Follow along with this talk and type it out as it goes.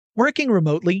Working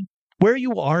remotely, where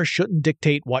you are shouldn't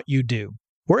dictate what you do.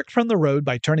 Work from the road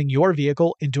by turning your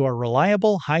vehicle into a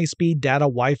reliable high-speed data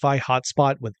Wi-Fi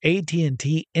hotspot with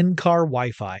AT&T in-car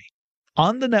Wi-Fi.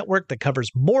 On the network that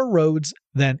covers more roads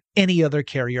than any other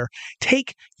carrier,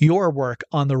 take your work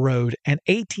on the road and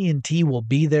AT&T will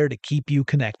be there to keep you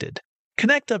connected.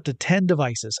 Connect up to 10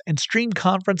 devices and stream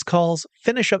conference calls,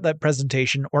 finish up that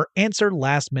presentation, or answer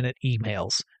last-minute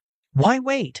emails. Why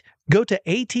wait? Go to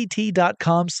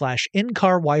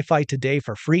att.com/in-car Wi-Fi today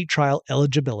for free trial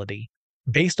eligibility.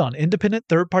 Based on independent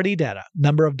third-party data,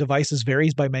 number of devices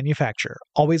varies by manufacturer.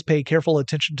 Always pay careful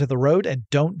attention to the road and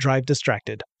don't drive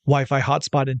distracted. Wi-Fi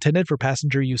hotspot intended for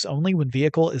passenger use only when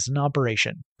vehicle is in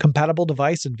operation. Compatible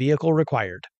device and vehicle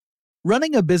required.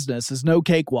 Running a business is no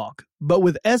cakewalk, but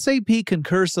with SAP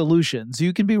Concur Solutions,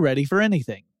 you can be ready for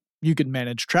anything. You can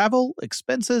manage travel,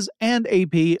 expenses, and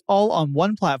AP all on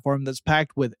one platform that's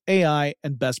packed with AI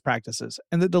and best practices,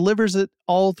 and that delivers it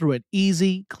all through an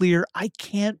easy, clear, I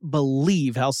can't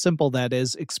believe how simple that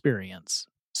is experience.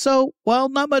 So, while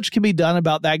not much can be done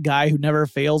about that guy who never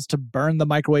fails to burn the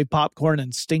microwave popcorn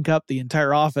and stink up the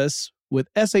entire office, with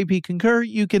SAP Concur,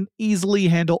 you can easily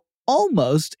handle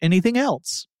almost anything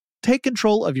else. Take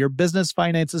control of your business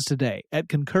finances today at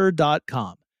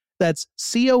Concur.com. That's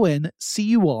CONCUR.com.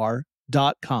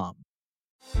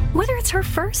 Whether it's her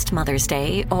first Mother's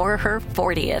Day or her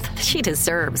 40th, she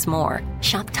deserves more.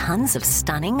 Shop tons of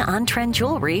stunning on-trend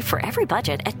jewelry for every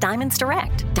budget at Diamonds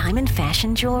Direct. Diamond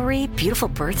fashion jewelry, beautiful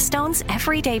birthstones,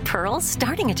 everyday pearls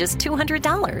starting at just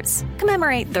 $200.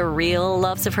 Commemorate the real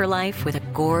loves of her life with a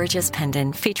gorgeous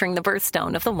pendant featuring the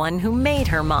birthstone of the one who made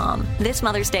her mom. This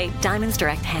Mother's Day, Diamonds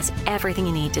Direct has everything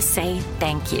you need to say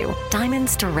thank you.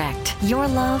 Diamonds Direct. Your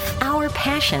love, our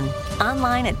passion.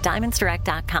 Online at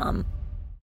diamondsdirect.com.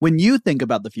 When you think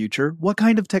about the future, what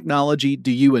kind of technology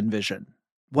do you envision?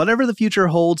 Whatever the future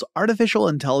holds, artificial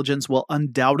intelligence will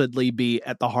undoubtedly be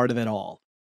at the heart of it all.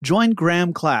 Join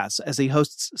Graham Class as he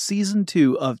hosts Season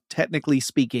 2 of Technically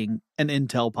Speaking, an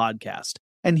Intel podcast,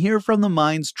 and hear from the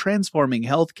minds transforming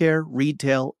healthcare,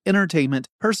 retail, entertainment,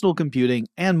 personal computing,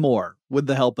 and more with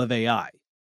the help of AI.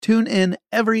 Tune in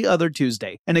every other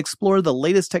Tuesday and explore the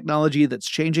latest technology that's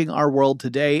changing our world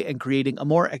today and creating a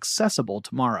more accessible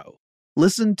tomorrow.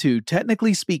 Listen to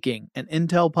Technically Speaking, an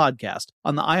Intel podcast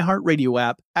on the iHeartRadio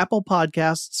app, Apple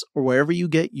Podcasts, or wherever you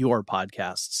get your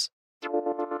podcasts.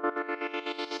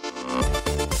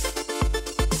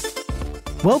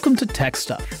 Welcome to Tech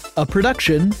Stuff, a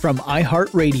production from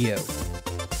iHeartRadio.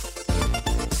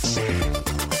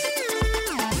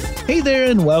 Hey there,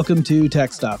 and welcome to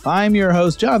Tech Stuff. I'm your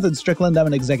host, Jonathan Strickland. I'm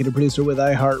an executive producer with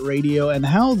iHeartRadio, and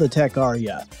how the tech are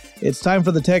ya? It's time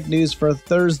for the tech news for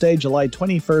Thursday, July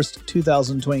 21st,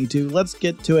 2022. Let's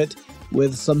get to it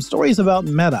with some stories about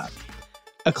Meta.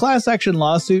 A class action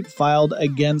lawsuit filed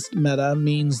against Meta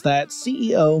means that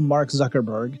CEO Mark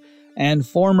Zuckerberg and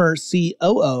former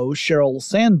COO Sheryl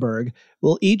Sandberg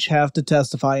will each have to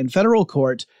testify in federal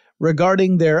court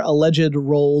regarding their alleged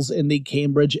roles in the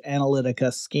Cambridge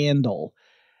Analytica scandal.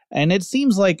 And it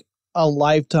seems like a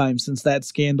lifetime since that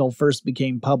scandal first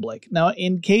became public. Now,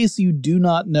 in case you do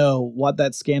not know what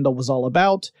that scandal was all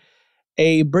about,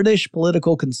 a British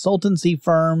political consultancy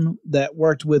firm that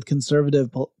worked with conservative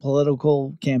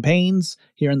political campaigns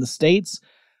here in the States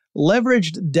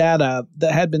leveraged data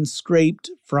that had been scraped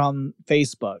from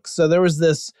Facebook. So there was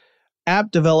this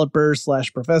app developer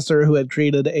 / professor who had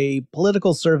created a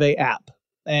political survey app,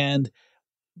 and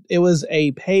it was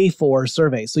a pay-for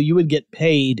survey. So you would get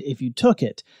paid if you took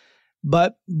it.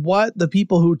 But what the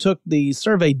people who took the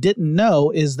survey didn't know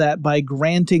is that by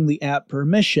granting the app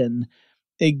permission,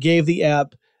 it gave the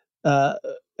app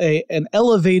an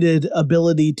elevated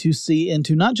ability to see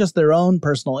into not just their own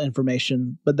personal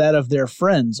information, but that of their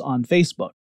friends on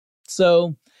Facebook.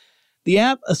 So the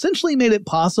app essentially made it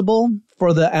possible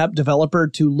for the app developer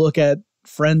to look at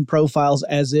friend profiles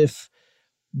as if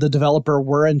the developer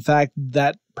were, in fact,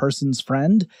 that person's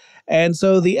friend. And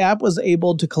so the app was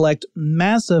able to collect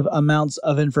massive amounts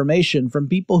of information from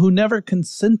people who never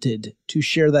consented to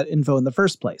share that info in the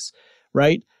first place,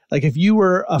 right? Like if you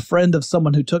were a friend of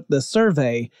someone who took this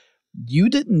survey, you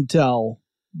didn't tell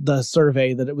the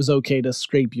survey that it was okay to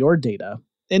scrape your data.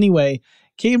 Anyway,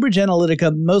 Cambridge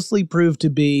Analytica mostly proved to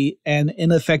be an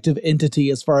ineffective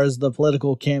entity as far as the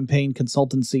political campaign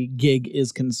consultancy gig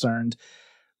is concerned.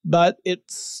 But it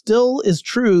still is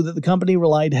true that the company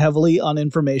relied heavily on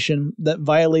information that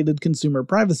violated consumer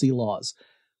privacy laws.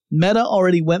 Meta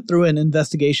already went through an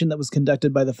investigation that was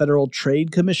conducted by the Federal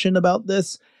Trade Commission about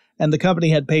this, and the company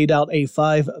had paid out a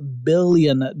 $5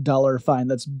 billion fine.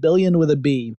 That's billion with a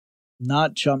B,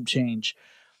 not chump change.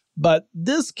 But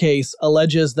this case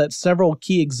alleges that several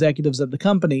key executives at the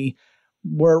company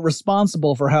were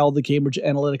responsible for how the Cambridge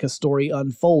Analytica story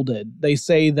unfolded. They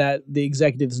say that the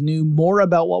executives knew more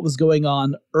about what was going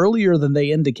on earlier than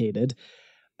they indicated,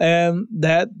 and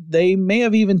that they may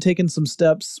have even taken some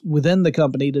steps within the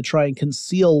company to try and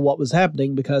conceal what was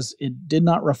happening because it did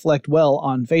not reflect well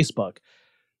on Facebook.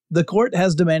 The court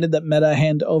has demanded that Meta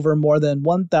hand over more than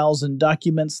 1,000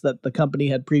 documents that the company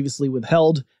had previously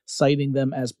withheld, citing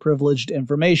them as privileged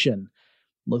information.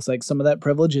 Looks like some of that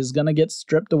privilege is going to get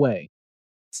stripped away.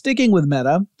 Sticking with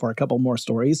Meta, for a couple more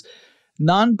stories,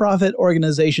 nonprofit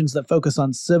organizations that focus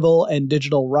on civil and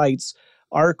digital rights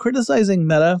are criticizing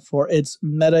Meta for its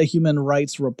Meta Human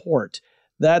Rights Report.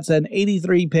 That's an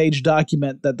 83-page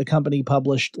document that the company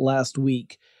published last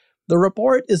week. The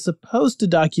report is supposed to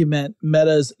document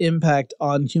Meta's impact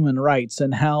on human rights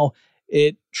and how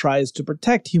it tries to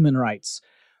protect human rights.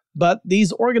 But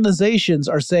these organizations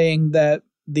are saying that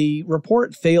the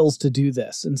report fails to do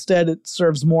this. Instead, it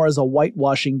serves more as a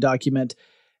whitewashing document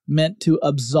meant to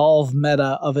absolve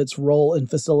Meta of its role in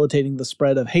facilitating the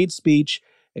spread of hate speech,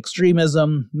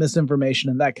 extremism, misinformation,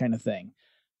 and that kind of thing.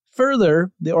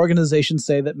 Further, the organizations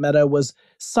say that Meta was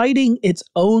citing its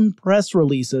own press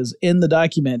releases in the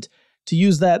document to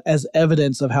use that as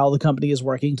evidence of how the company is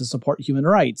working to support human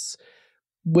rights,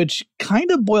 which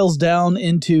kind of boils down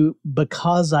into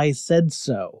because I said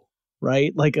so,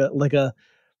 right? Like a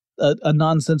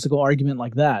nonsensical argument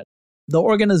like that. The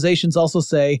organizations also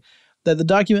say that the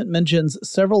document mentions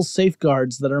several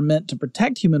safeguards that are meant to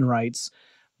protect human rights,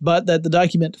 but that the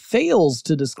document fails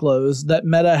to disclose that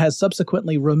Meta has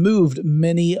subsequently removed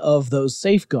many of those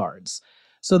safeguards.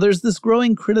 So there's this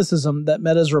growing criticism that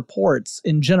Meta's reports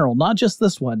in general, not just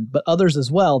this one, but others as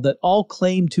well, that all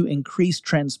claim to increase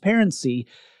transparency,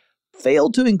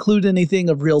 failed to include anything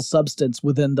of real substance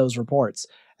within those reports,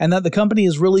 and that the company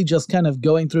is really just kind of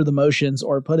going through the motions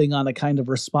or putting on a kind of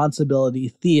responsibility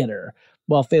theater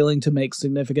while failing to make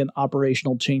significant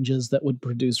operational changes that would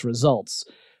produce results.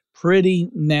 Pretty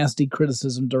nasty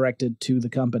criticism directed to the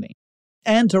company.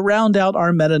 And to round out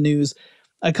our Meta news,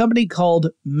 a company called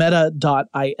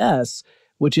Meta.is,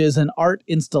 which is an art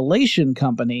installation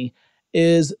company,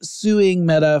 is suing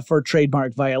Meta for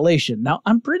trademark violation. Now,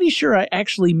 I'm pretty sure I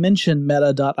actually mentioned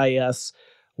Meta.is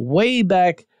way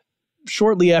back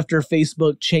shortly after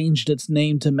Facebook changed its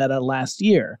name to Meta last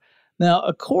year. Now,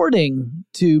 according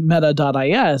to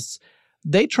Meta.is,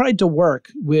 they tried to work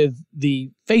with the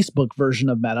Facebook version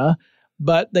of Meta,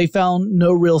 but they found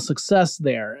no real success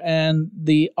there. And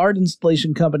the art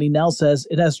installation company now says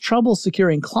it has trouble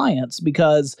securing clients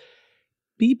because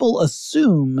people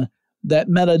assume that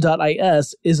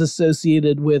Meta.is is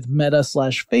associated with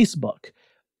Meta/Facebook.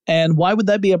 And why would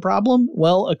that be a problem?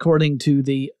 Well, according to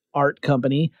the art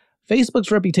company,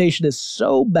 Facebook's reputation is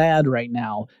so bad right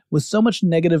now, with so much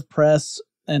negative press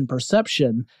and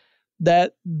perception,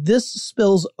 that this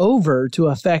spills over to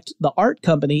affect the art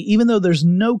company, even though there's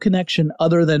no connection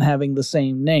other than having the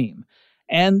same name.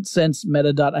 And since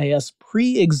Meta.is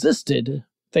pre-existed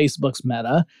Facebook's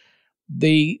Meta,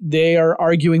 they are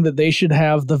arguing that they should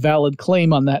have the valid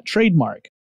claim on that trademark.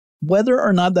 Whether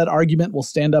or not that argument will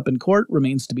stand up in court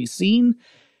remains to be seen,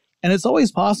 and it's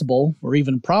always possible, or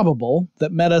even probable,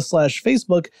 that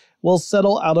Meta/Facebook will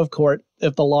settle out of court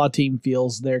if the law team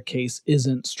feels their case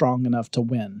isn't strong enough to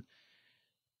win.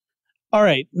 All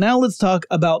right, now let's talk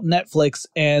about Netflix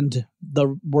and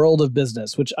the world of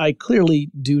business, which I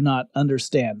clearly do not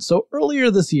understand. So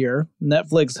earlier this year,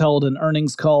 Netflix held an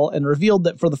earnings call and revealed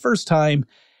that for the first time,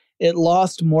 it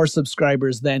lost more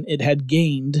subscribers than it had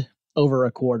gained over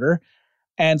a quarter,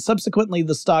 and subsequently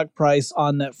the stock price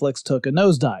on Netflix took a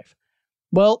nosedive.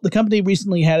 Well, the company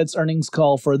recently had its earnings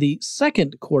call for the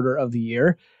second quarter of the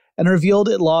year and revealed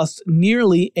it lost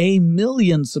nearly 1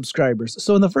 million subscribers.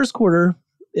 So in the first quarter,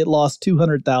 it lost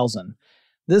 200,000.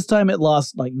 This time it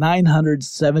lost like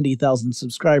 970,000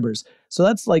 subscribers. So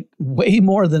that's like way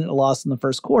more than it lost in the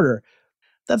first quarter.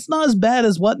 That's not as bad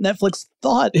as what Netflix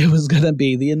thought it was going to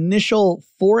be. The initial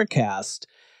forecast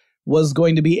was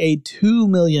going to be a 2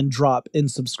 million drop in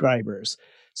subscribers.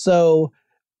 So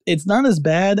it's not as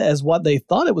bad as what they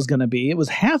thought it was going to be. It was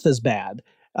half as bad.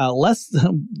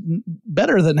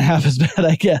 Better than half as bad,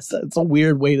 I guess. It's a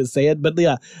weird way to say it, but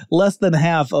yeah, less than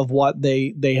half of what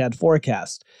they had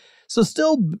forecast. So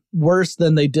still worse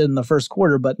than they did in the first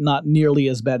quarter, but not nearly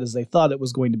as bad as they thought it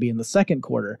was going to be in the second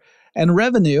quarter. And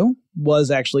revenue was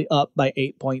actually up by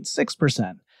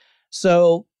 8.6%.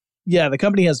 So yeah, the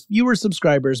company has fewer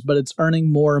subscribers, but it's earning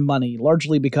more money,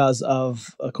 largely because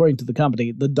of, according to the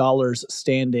company, the dollar's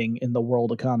standing in the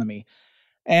world economy.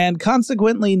 And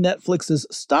consequently, Netflix's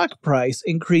stock price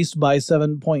increased by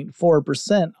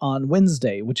 7.4% on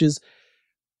Wednesday, which is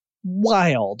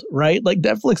wild, right? Like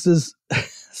Netflix's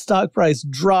stock price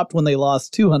dropped when they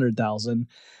lost 200,000,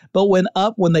 but went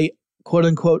up when they quote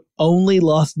unquote only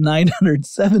lost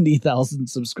 970,000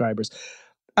 subscribers.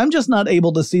 I'm just not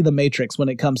able to see the matrix when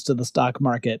it comes to the stock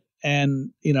market.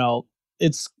 And,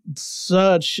 it's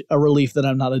such a relief that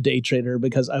I'm not a day trader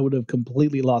because I would have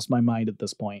completely lost my mind at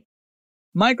this point.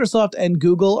 Microsoft and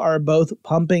Google are both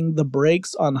pumping the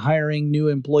brakes on hiring new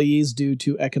employees due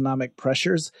to economic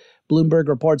pressures. Bloomberg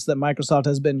reports that Microsoft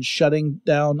has been shutting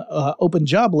down open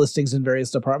job listings in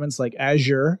various departments like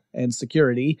Azure and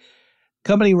security.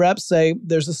 Company reps say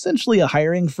there's essentially a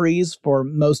hiring freeze for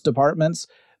most departments,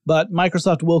 but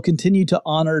Microsoft will continue to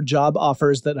honor job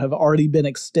offers that have already been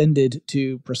extended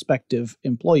to prospective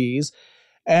employees.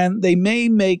 And they may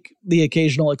make the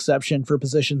occasional exception for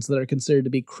positions that are considered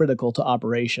to be critical to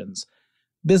operations.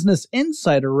 Business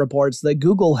Insider reports that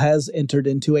Google has entered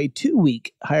into a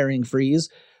 2-week hiring freeze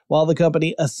while the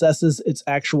company assesses its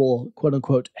actual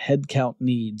quote-unquote headcount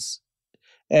needs.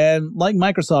 And like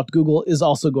Microsoft, Google is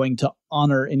also going to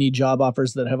honor any job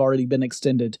offers that have already been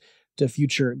extended to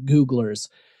future Googlers.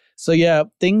 So yeah,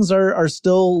 things are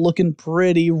still looking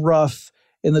pretty rough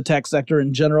in the tech sector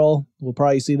in general. We'll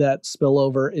probably see that spill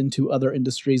over into other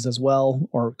industries as well,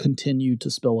 or continue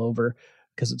to spill over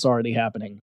because it's already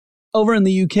happening. Over in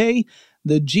the UK,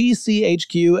 the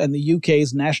GCHQ and the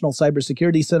UK's National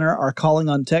Cybersecurity Centre are calling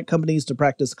on tech companies to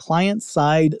practice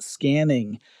client-side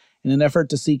scanning in an effort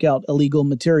to seek out illegal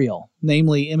material,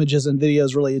 namely images and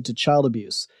videos related to child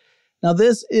abuse. Now,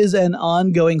 this is an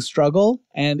ongoing struggle,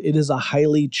 and it is a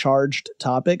highly charged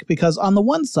topic because on the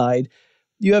one side,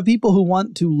 you have people who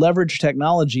want to leverage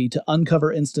technology to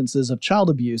uncover instances of child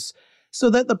abuse so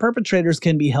that the perpetrators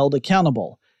can be held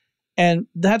accountable. And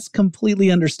that's completely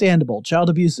understandable.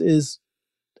 Child abuse is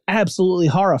absolutely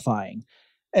horrifying.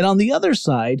 And on the other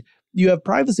side, you have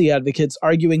privacy advocates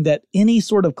arguing that any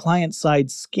sort of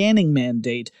client-side scanning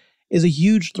mandate is a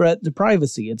huge threat to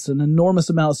privacy. It's an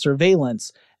enormous amount of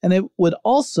surveillance, and it would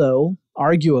also,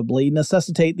 arguably,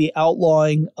 necessitate the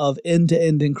outlawing of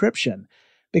end-to-end encryption.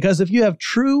 Because if you have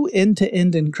true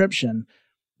end-to-end encryption,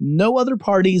 no other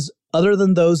parties other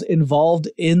than those involved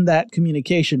in that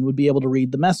communication would be able to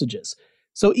read the messages.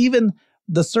 So even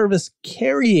the service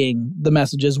carrying the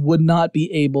messages would not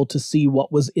be able to see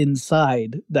what was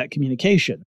inside that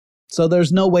communication. So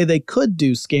there's no way they could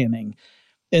do scanning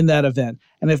in that event.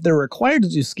 And if they're required to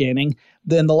do scanning,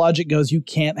 then the logic goes you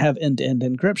can't have end-to-end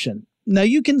encryption. Now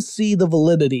you can see the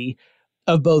validity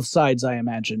of both sides, I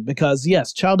imagine, because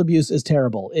yes, child abuse is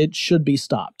terrible. It should be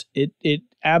stopped. It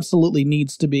absolutely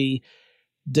needs to be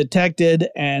detected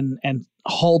and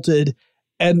halted,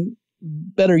 and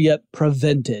better yet,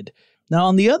 prevented. Now,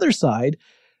 on the other side,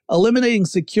 eliminating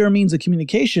secure means of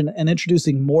communication and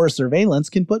introducing more surveillance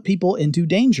can put people into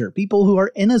danger, people who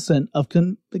are innocent of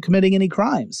committing any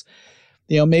crimes.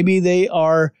 Maybe they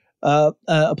are a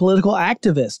political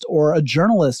activist or a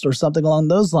journalist or something along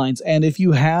those lines. And if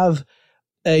you have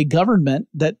a government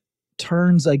that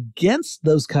turns against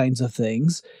those kinds of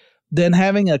things, then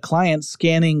having a client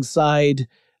scanning side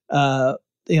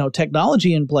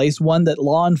technology in place, one that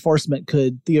law enforcement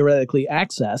could theoretically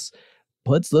access,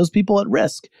 puts those people at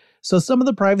risk. So some of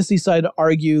the privacy side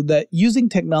argue that using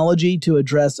technology to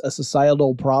address a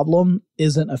societal problem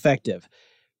isn't effective.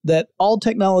 That all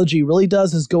technology really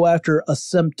does is go after a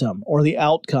symptom or the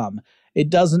outcome.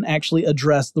 It doesn't actually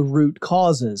address the root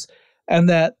causes. And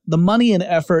that the money and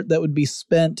effort that would be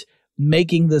spent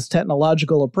making this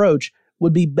technological approach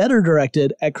would be better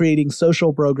directed at creating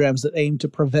social programs that aim to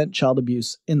prevent child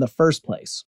abuse in the first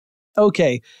place.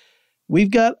 Okay,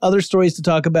 we've got other stories to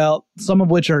talk about, some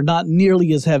of which are not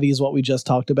nearly as heavy as what we just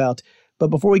talked about. But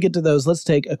before we get to those, let's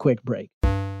take a quick break.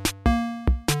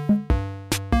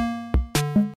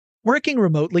 Working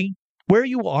remotely, where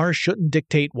you are shouldn't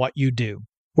dictate what you do.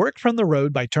 Work from the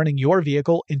road by turning your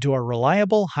vehicle into a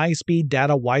reliable high-speed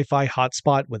data Wi-Fi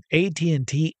hotspot with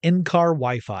AT&T in-car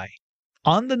Wi-Fi.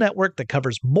 On the network that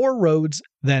covers more roads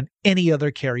than any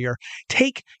other carrier,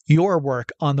 take your work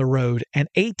on the road and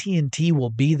AT&T will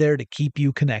be there to keep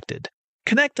you connected.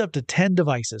 Connect up to 10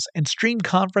 devices and stream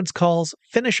conference calls,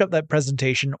 finish up that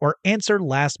presentation, or answer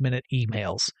last-minute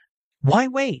emails. Why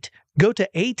wait? Go to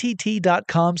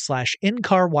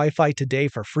att.com/in-car Wi-Fi today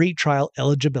for free trial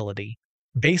eligibility.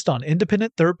 Based on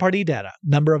independent third-party data,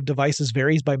 number of devices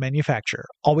varies by manufacturer.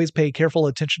 Always pay careful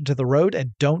attention to the road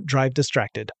and don't drive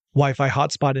distracted. Wi-Fi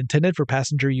hotspot intended for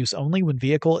passenger use only when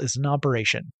vehicle is in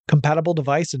operation. Compatible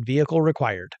device and vehicle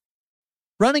required.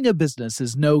 Running a business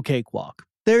is no cakewalk.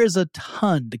 There is a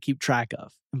ton to keep track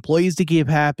of. Employees to keep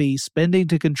happy, spending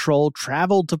to control,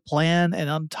 travel to plan,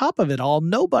 and on top of it all,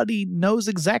 nobody knows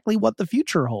exactly what the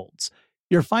future holds.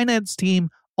 Your finance team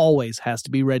always has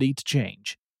to be ready to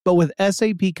change. But with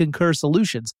SAP Concur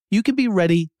Solutions, you can be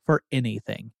ready for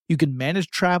anything. You can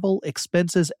manage travel,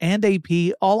 expenses, and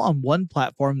AP all on one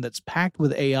platform that's packed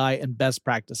with AI and best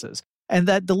practices, and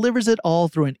that delivers it all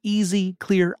through an easy,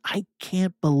 clear, I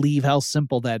can't believe how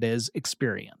simple that is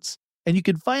experience. And you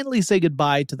can finally say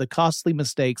goodbye to the costly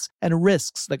mistakes and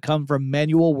risks that come from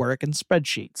manual work and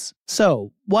spreadsheets.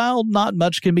 So, while not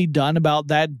much can be done about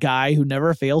that guy who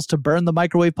never fails to burn the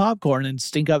microwave popcorn and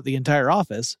stink up the entire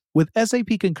office, with SAP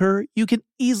Concur, you can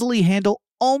easily handle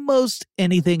almost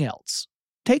anything else.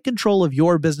 Take control of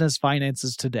your business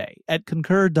finances today at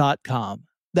Concur.com.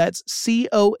 That's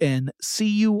CONCUR.com.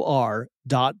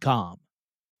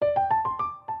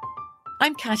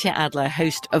 I'm Katya Adler,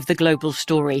 host of The Global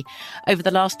Story. Over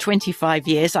the last 25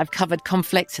 years, I've covered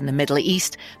conflicts in the Middle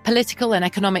East, political and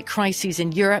economic crises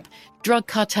in Europe, drug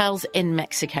cartels in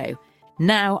Mexico.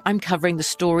 Now I'm covering the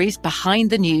stories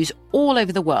behind the news all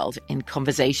over the world in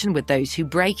conversation with those who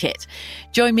break it.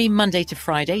 Join me Monday to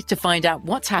Friday to find out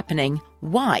what's happening,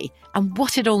 why, and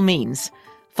what it all means.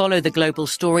 Follow The Global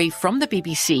Story from the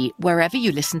BBC wherever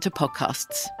you listen to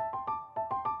podcasts.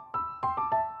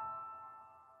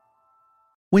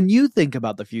 When you think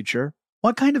about the future,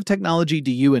 what kind of technology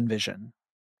do you envision?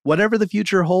 Whatever the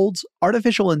future holds,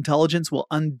 artificial intelligence will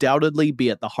undoubtedly be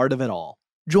at the heart of it all.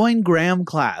 Join Graham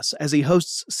Class as he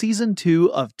hosts Season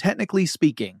 2 of Technically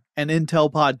Speaking, an Intel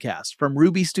podcast from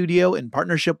Ruby Studio in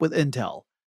partnership with Intel.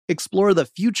 Explore the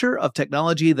future of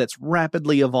technology that's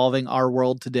rapidly evolving our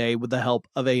world today with the help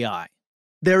of AI.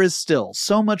 There is still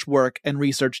so much work and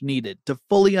research needed to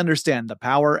fully understand the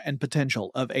power and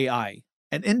potential of AI.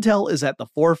 And Intel is at the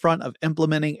forefront of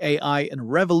implementing AI and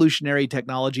revolutionary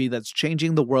technology that's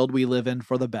changing the world we live in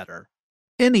for the better.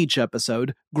 In each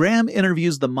episode, Graham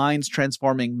interviews the minds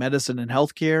transforming medicine and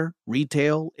healthcare,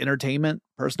 retail, entertainment,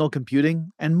 personal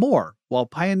computing, and more, while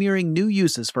pioneering new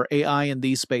uses for AI in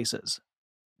these spaces.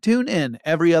 Tune in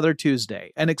every other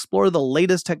Tuesday and explore the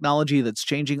latest technology that's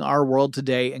changing our world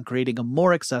today and creating a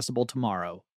more accessible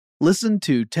tomorrow. Listen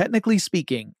to Technically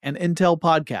Speaking, an Intel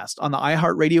podcast on the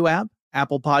iHeartRadio app,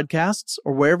 Apple Podcasts,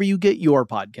 or wherever you get your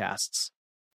podcasts.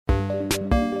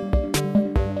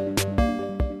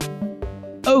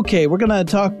 Okay, we're going to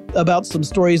talk about some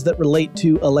stories that relate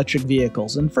to electric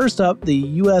vehicles. And first up, the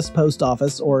U.S. Post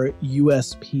Office, or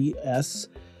USPS,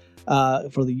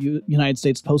 for the United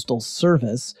States Postal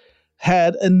Service,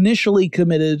 had initially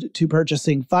committed to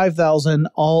purchasing 5,000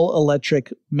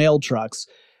 all-electric mail trucks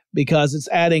because it's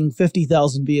adding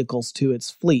 50,000 vehicles to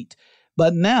its fleet.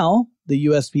 But now, the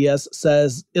USPS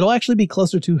says it'll actually be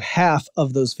closer to half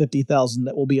of those 50,000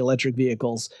 that will be electric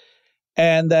vehicles.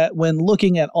 And that when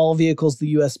looking at all vehicles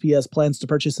the USPS plans to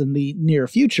purchase in the near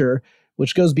future,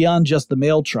 which goes beyond just the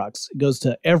mail trucks, it goes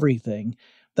to everything,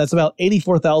 that's about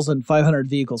 84,500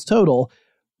 vehicles total.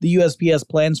 The USPS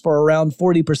plans for around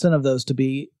 40% of those to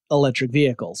be electric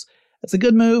vehicles. That's a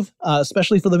good move,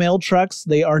 especially for the mail trucks.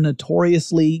 They are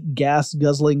notoriously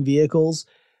gas-guzzling vehicles.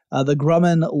 The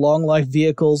Grumman long life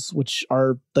vehicles, which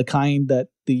are the kind that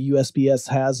the USPS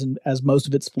has as most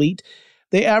of its fleet,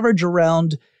 they average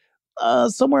around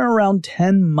somewhere around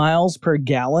 10 miles per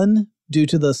gallon due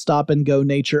to the stop-and-go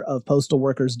nature of postal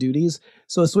workers' duties.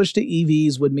 So a switch to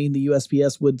EVs would mean the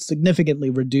USPS would significantly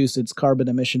reduce its carbon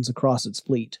emissions across its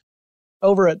fleet.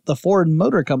 Over at the Ford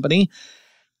Motor Company,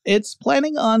 it's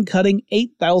planning on cutting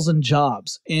 8,000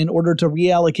 jobs in order to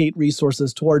reallocate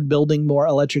resources toward building more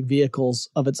electric vehicles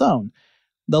of its own.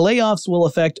 The layoffs will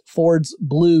affect Ford's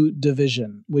Blue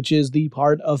division, which is the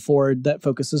part of Ford that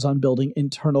focuses on building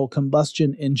internal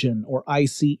combustion engine, or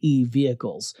ICE,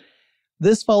 vehicles.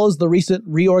 This follows the recent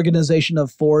reorganization of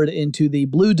Ford into the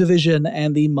Blue division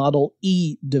and the Model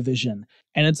E division.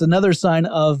 And it's another sign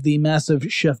of the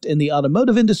massive shift in the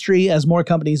automotive industry as more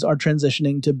companies are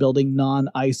transitioning to building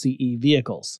non-ICE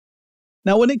vehicles.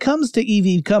 Now, when it comes to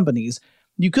EV companies,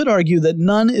 you could argue that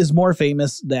none is more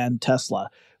famous than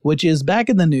Tesla, which is back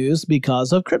in the news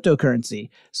because of cryptocurrency.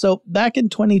 So back in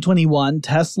 2021,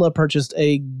 Tesla purchased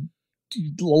a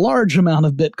large amount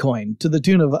of Bitcoin to the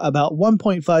tune of about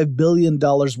 $1.5 billion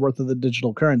worth of the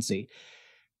digital currency.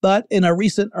 But in a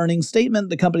recent earnings statement,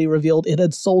 the company revealed it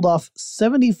had sold off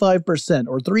 75%,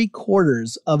 or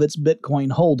 3/4 of its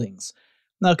Bitcoin holdings.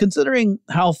 Now, considering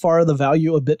how far the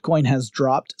value of Bitcoin has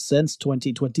dropped since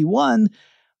 2021,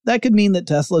 that could mean that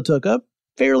Tesla took a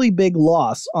fairly big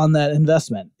loss on that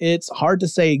investment. It's hard to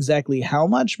say exactly how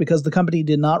much because the company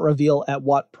did not reveal at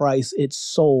what price it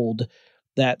sold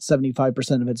that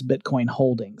 75% of its Bitcoin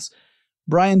holdings.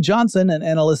 Brian Johnson, an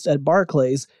analyst at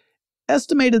Barclays,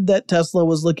 estimated that Tesla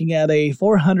was looking at a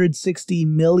 $460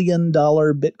 million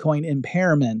Bitcoin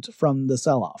impairment from the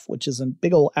sell-off, which is a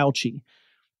big ol' ouchie.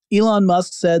 Elon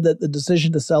Musk said that the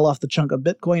decision to sell off the chunk of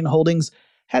Bitcoin holdings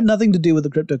had nothing to do with the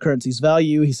cryptocurrency's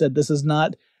value. He said this is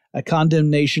not a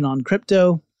condemnation on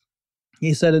crypto.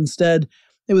 He said instead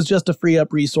it was just to free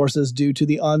up resources due to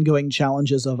the ongoing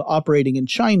challenges of operating in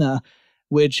China,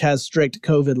 which has strict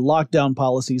COVID lockdown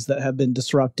policies that have been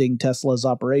disrupting Tesla's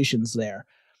operations there.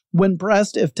 When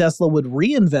pressed if Tesla would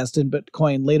reinvest in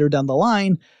Bitcoin later down the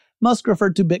line, Musk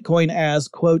referred to Bitcoin as,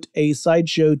 quote, a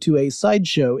sideshow to a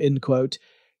sideshow, end quote,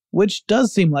 which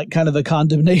does seem like kind of a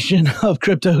condemnation of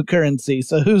cryptocurrency,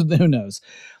 so who knows?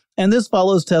 And this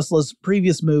follows Tesla's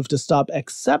previous move to stop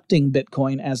accepting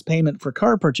Bitcoin as payment for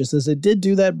car purchases. It did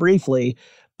do that briefly,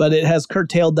 but it has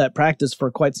curtailed that practice for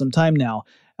quite some time now.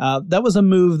 That was a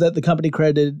move that the company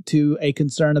credited to a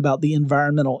concern about the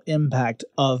environmental impact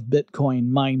of Bitcoin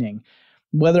mining.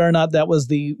 Whether or not that was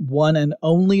the one and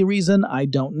only reason, I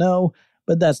don't know,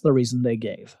 but that's the reason they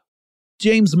gave.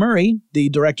 James Murray, the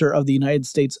director of the United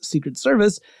States Secret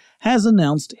Service, has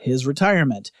announced his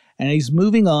retirement, and he's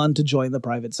moving on to join the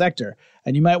private sector.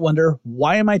 And you might wonder,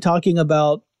 why am I talking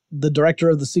about the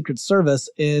director of the Secret Service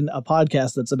in a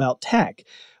podcast that's about tech?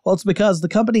 Well, it's because the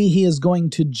company he is going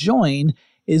to join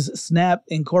is Snap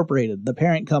Incorporated, the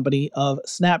parent company of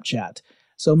Snapchat.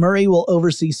 So Murray will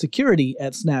oversee security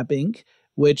at Snap Inc.,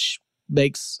 which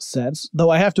makes sense. Though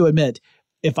I have to admit,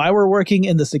 if I were working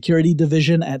in the security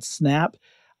division at Snap,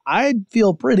 I'd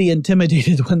feel pretty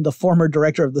intimidated when the former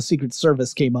director of the Secret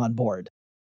Service came on board.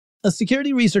 A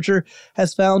security researcher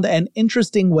has found an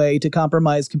interesting way to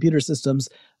compromise computer systems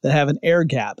that have an air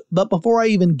gap. But before I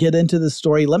even get into this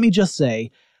story, let me just say,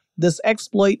 this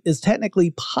exploit is technically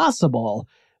possible,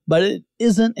 but it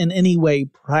isn't in any way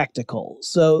practical.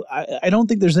 So I don't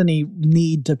think there's any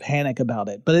need to panic about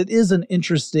it, but it is an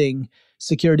interesting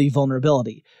security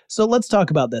vulnerability. So let's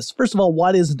talk about this. First of all,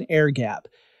 what is an air gap?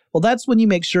 Well, that's when you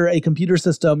make sure a computer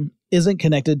system isn't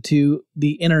connected to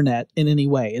the internet in any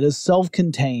way. It is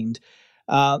self-contained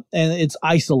and it's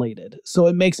isolated. So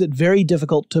it makes it very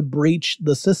difficult to breach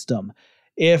the system.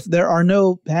 If there are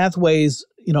no pathways,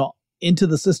 into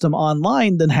the system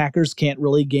online, then hackers can't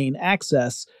really gain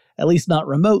access, at least not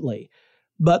remotely.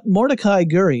 But Mordecai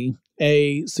Guri,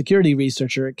 a security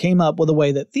researcher, came up with a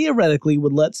way that theoretically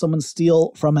would let someone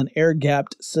steal from an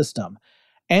air-gapped system,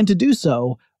 and to do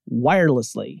so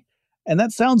wirelessly. And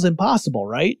that sounds impossible,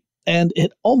 right? And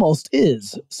it almost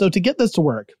is. So to get this to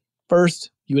work, first,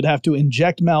 you would have to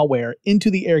inject malware into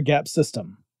the air-gapped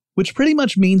system, which pretty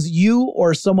much means you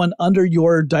or someone under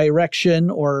your direction,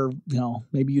 or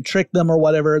maybe you trick them or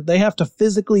whatever, they have to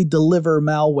physically deliver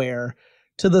malware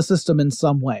to the system in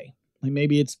some way. Like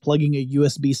maybe it's plugging a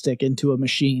USB stick into a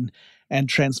machine and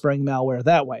transferring malware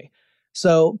that way.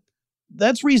 So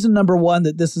that's reason number one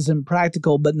that this is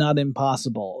impractical but not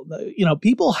impossible.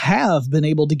 People have been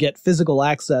able to get physical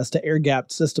access to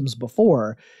air-gapped systems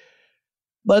before,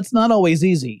 but it's not always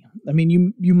easy. I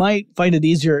mean, you might find it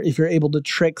easier if you're able to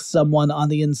trick someone on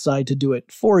the inside to do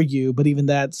it for you, but even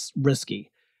that's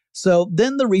risky. So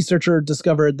then the researcher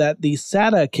discovered that the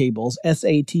SATA cables,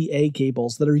 SATA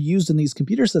cables, that are used in these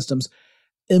computer systems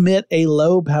emit a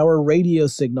low-power radio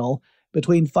signal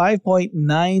between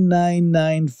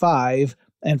 5.9995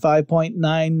 and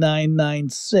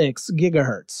 5.9996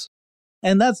 gigahertz.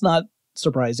 And that's not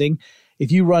surprising.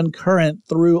 If you run current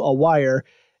through a wire,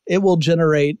 it will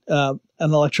generate an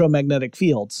electromagnetic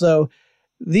field. So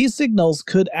these signals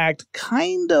could act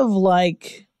kind of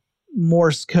like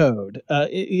Morse code.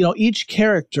 Each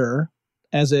character,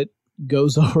 as it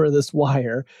goes over this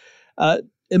wire,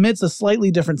 emits a slightly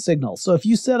different signal. So if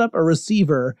you set up a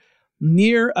receiver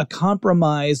near a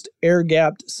compromised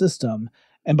air-gapped system,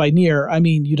 and by near, I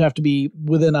mean you'd have to be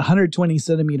within 120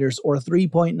 centimeters or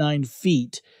 3.9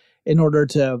 feet in order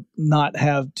to not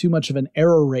have too much of an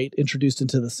error rate introduced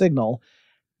into the signal,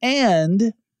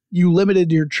 and you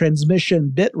limited your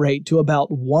transmission bit rate to about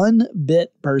 1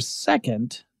 bit per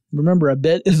second, remember a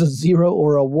bit is a 0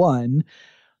 or a 1,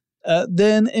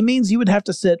 then it means you would have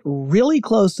to sit really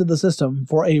close to the system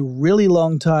for a really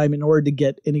long time in order to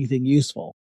get anything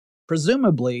useful.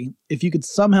 Presumably, if you could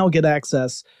somehow get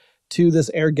access to this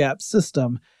air-gapped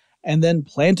system and then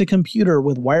plant a computer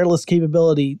with wireless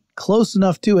capability close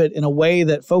enough to it in a way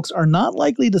that folks are not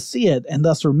likely to see it and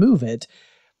thus remove it,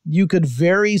 you could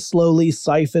very slowly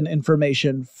siphon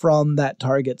information from that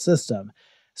target system.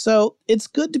 So it's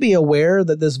good to be aware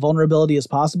that this vulnerability is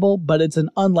possible, but it's an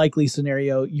unlikely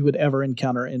scenario you would ever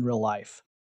encounter in real life.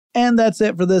 And that's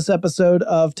it for this episode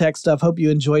of Tech Stuff. Hope you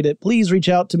enjoyed it. Please reach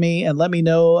out to me and let me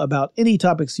know about any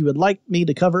topics you would like me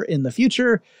to cover in the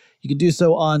future. You can do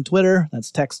so on Twitter,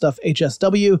 that's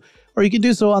TechStuffHSW, or you can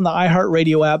do so on the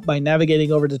iHeartRadio app by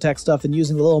navigating over to Tech Stuff and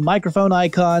using the little microphone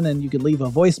icon, and you can leave a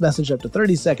voice message up to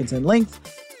 30 seconds in length.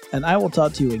 And I will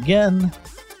talk to you again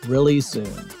really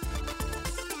soon.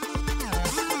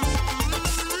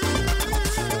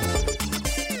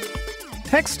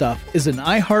 Tech Stuff is an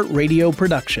iHeartRadio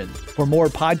production. For more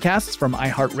podcasts from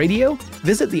iHeartRadio,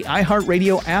 visit the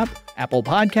iHeartRadio app, Apple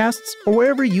Podcasts, or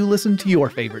wherever you listen to your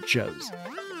favorite shows.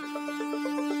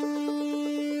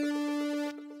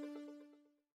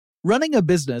 Running a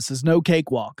business is no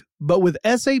cakewalk, but with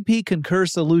SAP Concur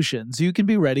Solutions, you can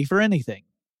be ready for anything.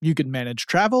 You can manage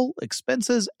travel,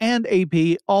 expenses, and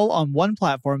AP all on one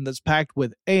platform that's packed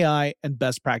with AI and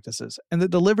best practices, and that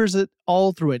delivers it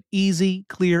all through an easy,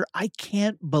 clear, I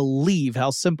can't believe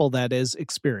how simple that is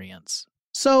experience.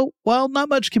 So, while not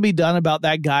much can be done about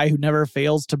that guy who never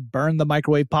fails to burn the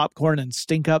microwave popcorn and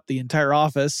stink up the entire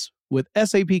office, with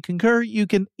SAP Concur, you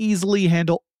can easily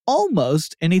handle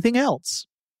almost anything else.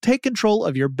 Take control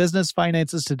of your business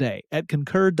finances today at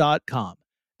Concur.com.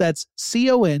 That's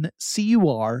CONCUR.com.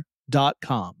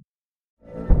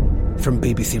 From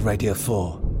BBC Radio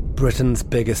 4, Britain's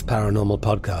biggest paranormal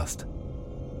podcast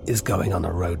is going on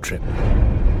a road trip.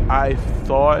 I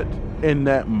thought in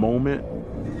that moment,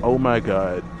 oh my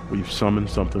God, we've summoned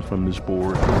something from this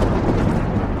board.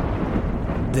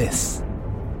 This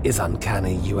is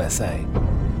Uncanny USA.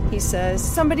 He says,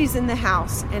 somebody's in the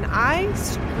house, and I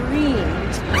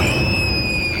screamed.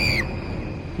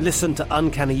 Listen to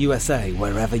Uncanny USA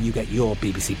wherever you get your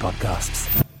BBC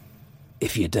podcasts,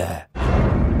 if you dare.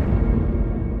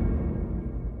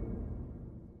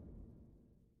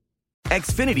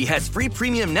 Xfinity has free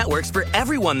premium networks for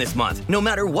everyone this month, no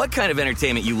matter what kind of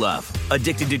entertainment you love.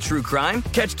 Addicted to true crime?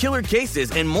 Catch killer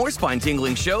cases and more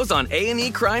spine-tingling shows on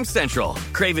A&E Crime Central.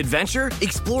 Crave adventure?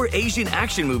 Explore Asian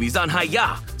action movies on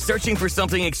Hi-YAH. Searching for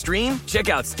something extreme? Check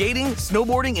out skating,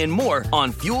 snowboarding, and more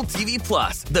on Fuel TV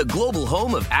Plus, the global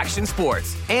home of action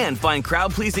sports. And find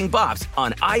crowd-pleasing bops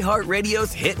on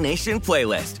iHeartRadio's Hit Nation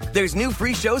playlist. There's new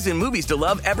free shows and movies to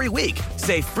love every week.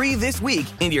 Say free this week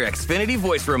in your Xfinity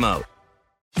voice remote.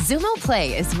 Xumo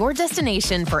Play is your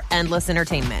destination for endless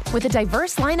entertainment. With a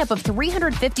diverse lineup of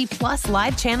 350 plus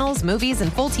live channels, movies,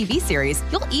 and full TV series,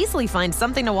 you'll easily find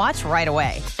something to watch right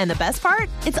away. And the best part?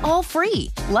 It's all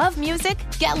free. Love music?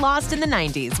 Get lost in the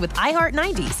 90s with iHeart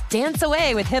 90s. Dance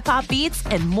away with hip-hop beats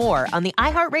and more on the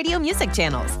iHeartRadio music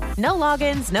channels. No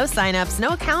logins, no signups, no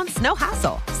accounts, no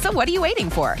hassle. So what are you waiting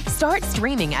for? Start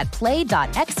streaming at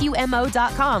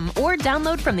play.xumo.com or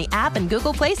download from the app and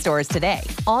Google Play stores today.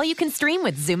 All you can stream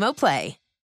with Xumo Play.